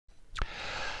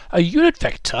A unit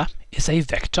vector is a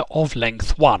vector of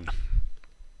length 1.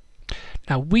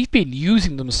 Now we've been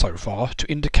using them so far to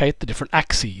indicate the different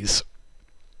axes.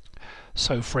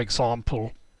 So for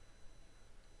example,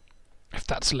 if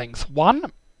that's length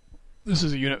 1, this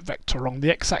is a unit vector along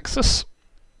the x-axis,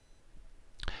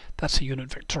 that's a unit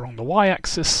vector along the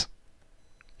y-axis,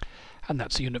 and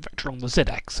that's a unit vector along the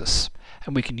z-axis.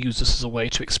 And we can use this as a way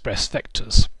to express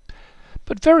vectors.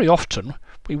 But very often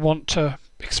we want to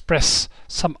express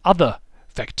some other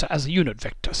vector as a unit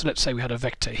vector. So let's say we had a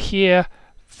vector here,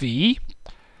 v,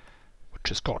 which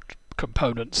has got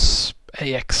components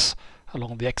ax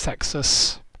along the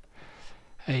x-axis,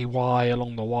 ay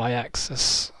along the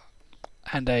y-axis,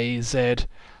 and az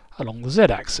along the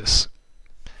z-axis.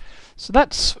 So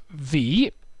that's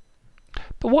v,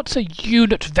 but what's a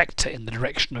unit vector in the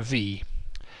direction of v?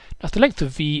 Now if the length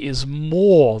of v is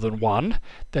more than 1,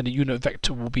 then a unit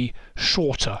vector will be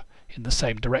shorter in the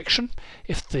same direction.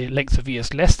 If the length of v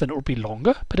is less, then it will be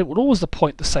longer, but it will always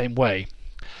point the same way.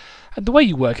 And the way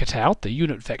you work it out, the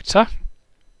unit vector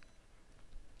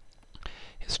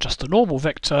is just a normal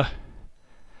vector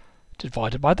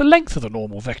divided by the length of the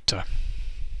normal vector,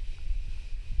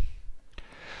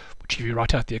 which if you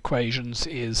write out the equations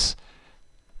is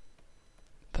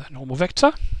the normal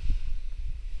vector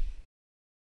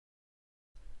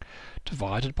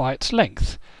divided by its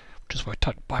length, which is worked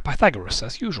out by Pythagoras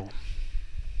as usual.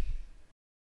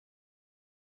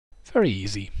 Very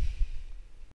easy.